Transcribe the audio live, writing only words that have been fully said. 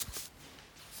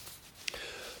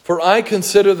For I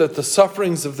consider that the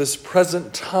sufferings of this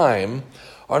present time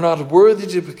are not worthy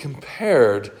to be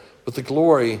compared with the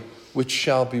glory which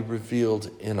shall be revealed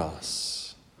in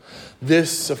us.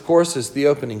 This, of course, is the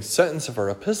opening sentence of our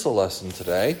epistle lesson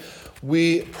today.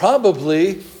 We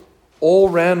probably all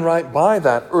ran right by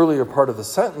that earlier part of the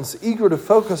sentence, eager to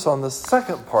focus on the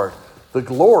second part, the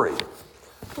glory.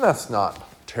 And that's not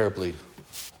terribly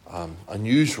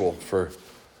unusual for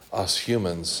us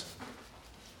humans.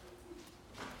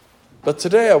 But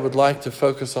today I would like to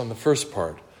focus on the first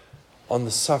part, on the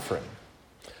suffering.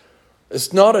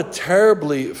 It's not a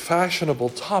terribly fashionable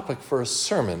topic for a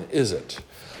sermon, is it?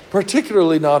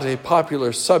 Particularly not a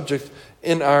popular subject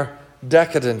in our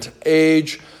decadent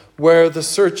age, where the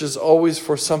search is always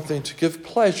for something to give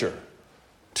pleasure,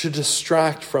 to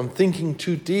distract from thinking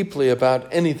too deeply about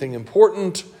anything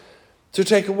important, to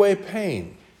take away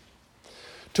pain.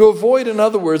 To avoid, in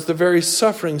other words, the very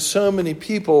suffering so many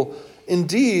people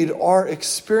indeed are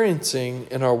experiencing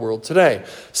in our world today.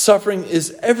 Suffering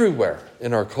is everywhere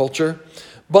in our culture,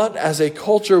 but as a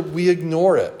culture, we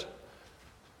ignore it.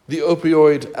 The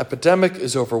opioid epidemic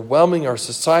is overwhelming our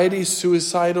society.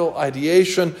 Suicidal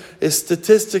ideation is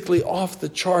statistically off the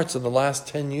charts in the last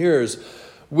 10 years,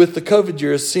 with the COVID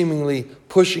years seemingly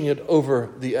pushing it over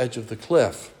the edge of the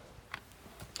cliff.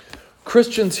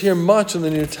 Christians hear much in the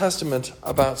New Testament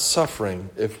about suffering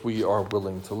if we are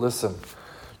willing to listen.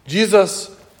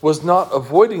 Jesus was not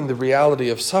avoiding the reality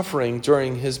of suffering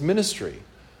during his ministry.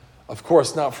 Of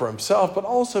course, not for himself, but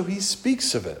also he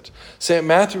speaks of it. St.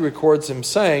 Matthew records him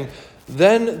saying,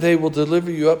 "Then they will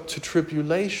deliver you up to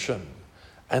tribulation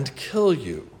and kill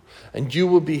you, and you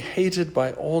will be hated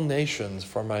by all nations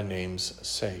for my name's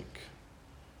sake."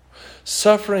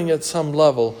 Suffering at some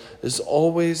level is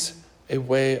always a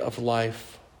way of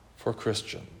life for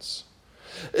Christians.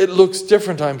 It looks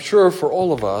different, I'm sure, for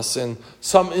all of us. In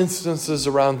some instances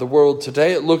around the world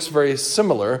today, it looks very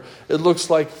similar. It looks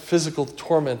like physical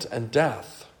torment and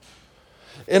death.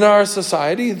 In our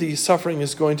society, the suffering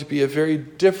is going to be a very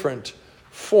different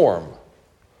form.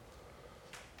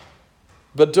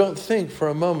 But don't think for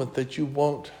a moment that you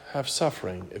won't have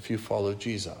suffering if you follow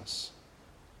Jesus.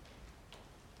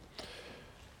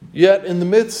 Yet, in the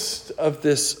midst of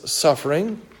this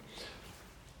suffering,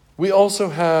 we also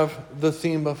have the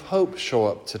theme of hope show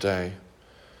up today,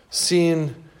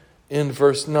 seen in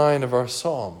verse 9 of our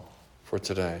psalm for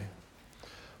today.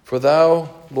 "For thou,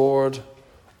 Lord,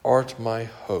 art my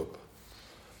hope.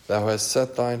 Thou hast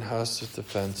set thine house of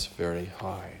defense very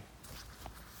high."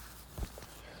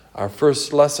 Our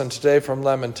first lesson today from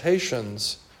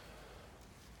Lamentations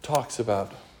talks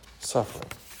about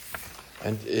suffering,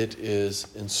 and it is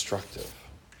instructive.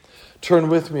 Turn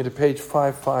with me to page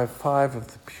 555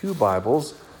 of the Pew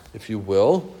Bibles, if you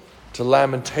will, to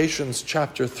Lamentations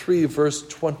chapter 3, verse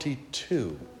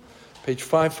 22. Page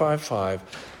 555,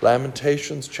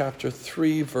 Lamentations chapter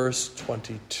 3, verse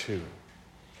 22.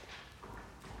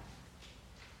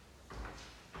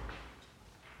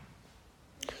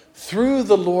 "Through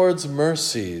the Lord's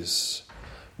mercies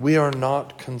we are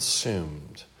not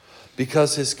consumed,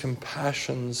 because his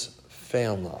compassions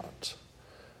fail not.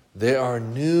 They are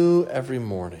new every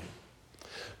morning.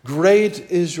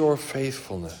 Great is your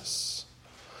faithfulness.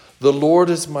 The Lord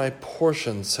is my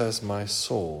portion, says my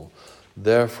soul.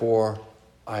 Therefore,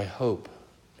 I hope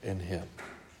in him."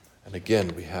 And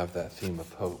again, we have that theme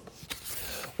of hope.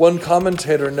 One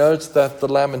commentator notes that the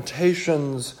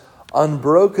Lamentations'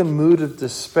 unbroken mood of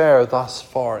despair thus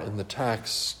far in the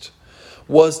text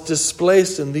was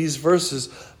displaced in these verses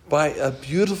by a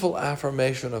beautiful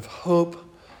affirmation of hope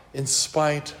in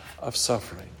spite of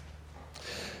suffering.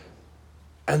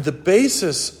 And the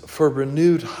basis for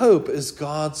renewed hope is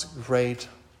God's great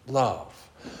love,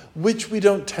 which we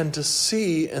don't tend to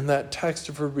see in that text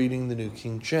if we're reading the New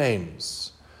King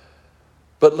James.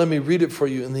 But let me read it for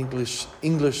you in the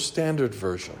English Standard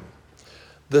Version.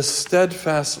 "The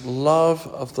steadfast love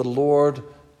of the Lord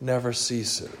never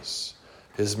ceases.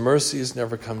 His mercies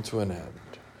never come to an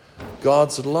end."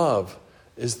 God's love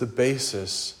is the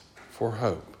basis for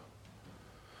hope.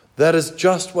 That is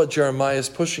just what Jeremiah is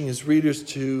pushing his readers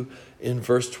to in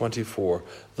verse 24.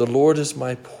 "The Lord is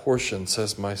my portion,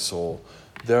 says my soul.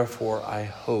 Therefore I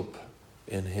hope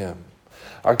in him."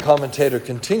 Our commentator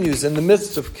continues, "In the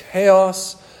midst of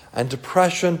chaos and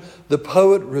depression, the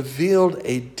poet revealed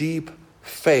a deep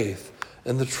faith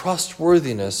in the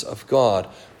trustworthiness of God.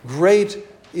 Great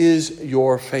is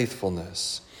your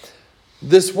faithfulness."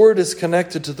 This word is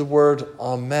connected to the word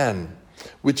amen,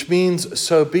 which means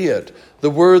 "so be it,"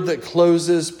 the word that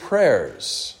closes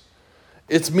prayers.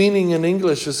 Its meaning in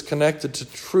English is connected to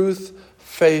truth,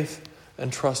 faith,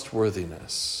 and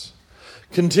trustworthiness.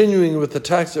 Continuing with the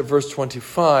text at verse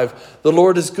 25, the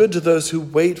Lord is good to those who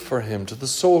wait for him, to the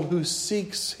soul who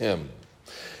seeks him.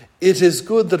 It is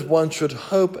good that one should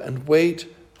hope and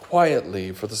wait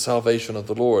quietly for the salvation of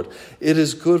the Lord. It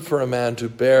is good for a man to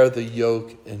bear the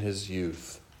yoke in his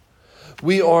youth.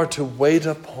 We are to wait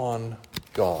upon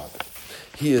God.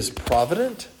 He is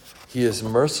provident, he is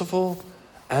merciful,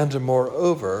 and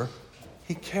moreover,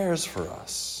 he cares for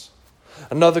us.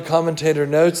 Another commentator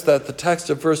notes that the text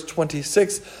of verse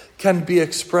 26 can be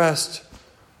expressed,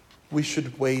 we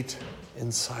should wait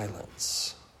in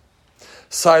silence.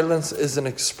 Silence is an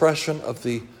expression of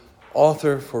the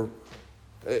author for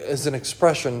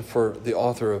the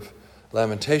author of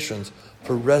Lamentations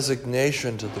for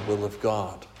resignation to the will of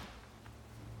God.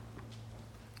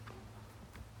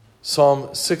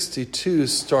 Psalm 62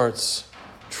 starts,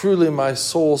 "Truly my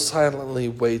soul silently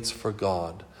waits for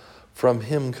God. From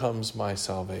him comes my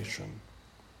salvation."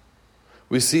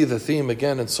 We see the theme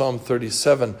again in Psalm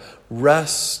 37,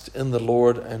 "Rest in the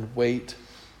Lord and wait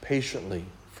patiently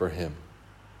for him."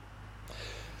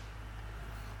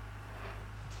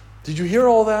 Did you hear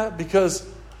all that? Because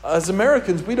as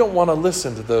Americans, we don't want to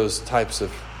listen to those types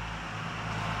of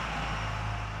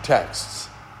texts.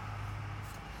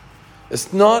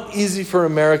 It's not easy for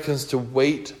Americans to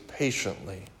wait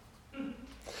patiently.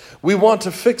 We want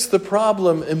to fix the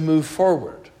problem and move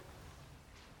forward.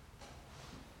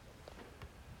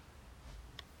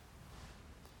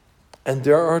 And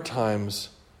there are times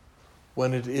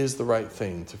when it is the right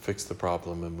thing to fix the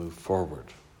problem and move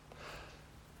forward.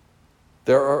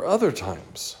 There are other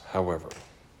times, however,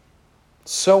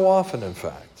 so often in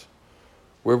fact,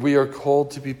 where we are called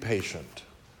to be patient,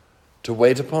 to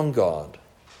wait upon God,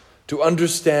 to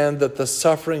understand that the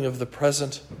suffering of the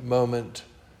present moment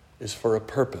is for a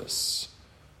purpose,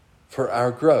 for our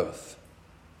growth,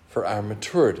 for our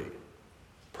maturity,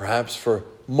 perhaps for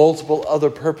multiple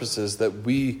other purposes that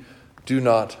we do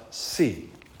not see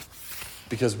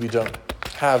because we don't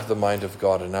have the mind of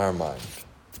God in our mind.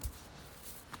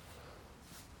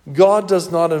 God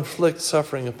does not inflict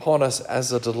suffering upon us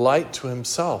as a delight to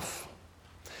himself.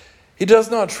 He does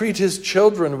not treat his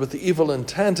children with evil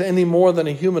intent any more than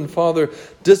a human father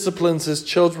disciplines his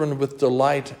children with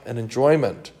delight and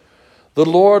enjoyment. The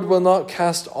Lord will not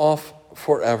cast off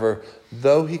forever.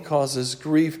 Though he causes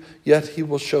grief, yet he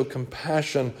will show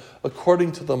compassion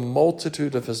according to the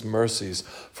multitude of his mercies.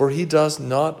 For he does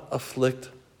not afflict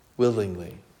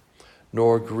willingly,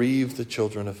 nor grieve the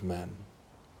children of men.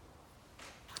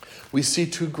 We see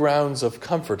two grounds of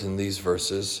comfort in these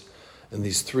verses, in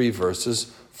these 3 verses.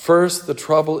 First, the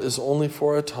trouble is only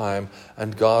for a time,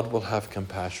 and God will have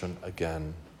compassion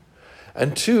again.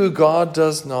 And 2, God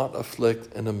does not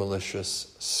afflict in a malicious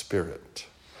spirit.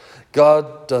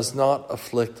 God does not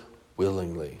afflict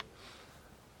willingly.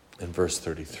 In verse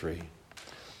 33.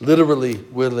 Literally,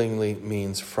 willingly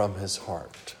means from his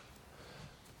heart.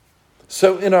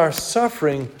 So in our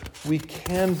suffering, we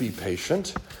can be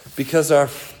patient because our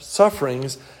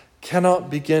sufferings cannot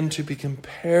begin to be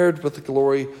compared with the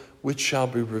glory which shall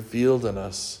be revealed in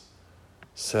us,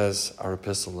 says our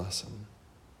epistle lesson.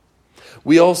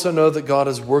 We also know that God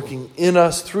is working in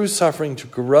us through suffering to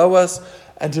grow us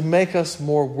and to make us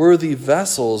more worthy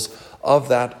vessels of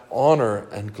that honor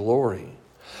and glory.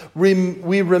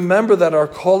 We remember that our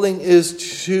calling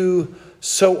is to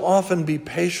so often be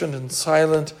patient and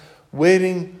silent,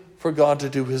 waiting for God to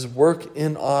do his work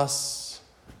in us,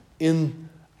 in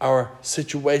our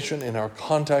situation, in our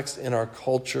context, in our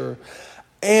culture.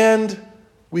 And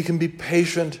we can be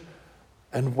patient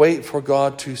and wait for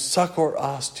God to succor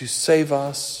us, to save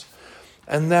us.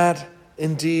 And that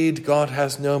indeed God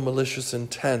has no malicious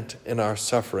intent in our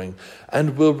suffering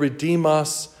and will redeem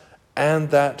us, and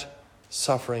that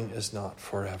suffering is not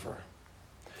forever.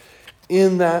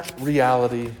 In that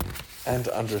reality and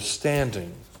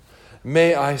understanding,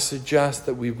 may I suggest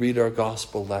that we read our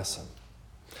gospel lesson.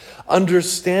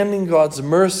 Understanding God's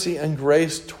mercy and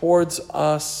grace towards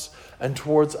us and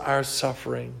towards our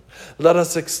suffering, let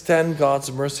us extend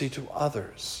God's mercy to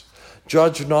others.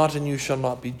 Judge not, and you shall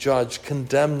not be judged.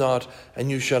 Condemn not,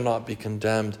 and you shall not be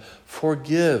condemned.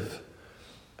 Forgive,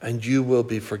 and you will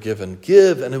be forgiven.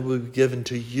 Give, and it will be given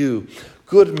to you.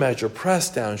 Good measure,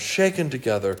 pressed down, shaken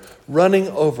together, running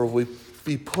over, will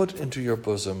be put into your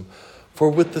bosom. For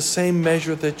with the same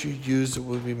measure that you use, it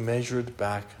will be measured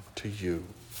back to you.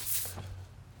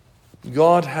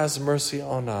 God has mercy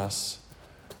on us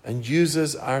and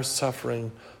uses our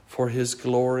suffering for his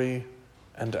glory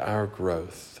and our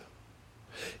growth.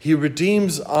 He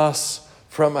redeems us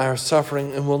from our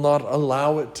suffering and will not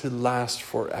allow it to last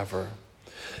forever.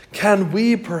 Can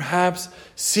we perhaps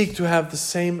seek to have the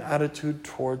same attitude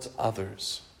towards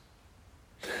others?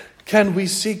 Can we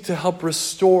seek to help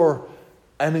restore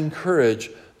and encourage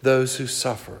those who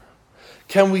suffer?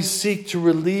 Can we seek to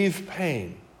relieve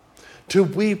pain, to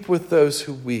weep with those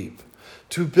who weep,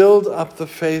 to build up the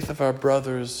faith of our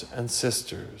brothers and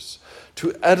sisters,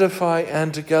 to edify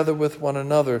and together with one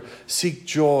another seek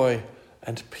joy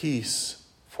and peace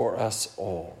for us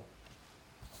all?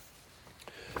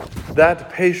 That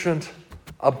patient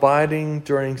abiding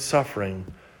during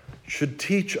suffering should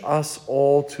teach us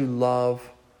all to love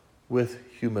with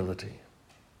humility.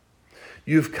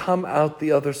 You've come out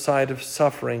the other side of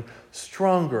suffering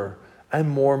stronger and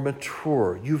more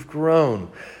mature. You've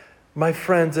grown. My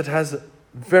friends, it has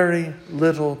very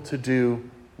little to do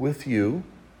with you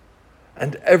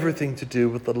and everything to do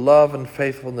with the love and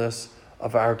faithfulness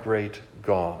of our great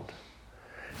God.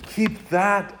 Keep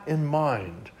that in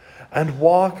mind and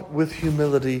walk with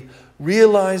humility,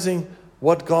 realizing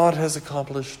what God has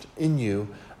accomplished in you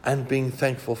and being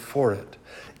thankful for it.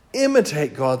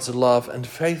 Imitate God's love and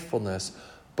faithfulness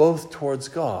both towards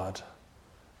God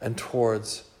and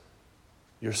towards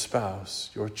your spouse,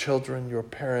 your children, your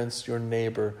parents, your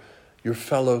neighbor, your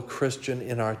fellow Christian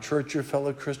in our church, your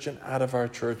fellow Christian out of our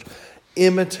church.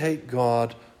 Imitate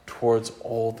God towards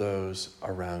all those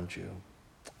around you.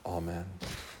 Amen.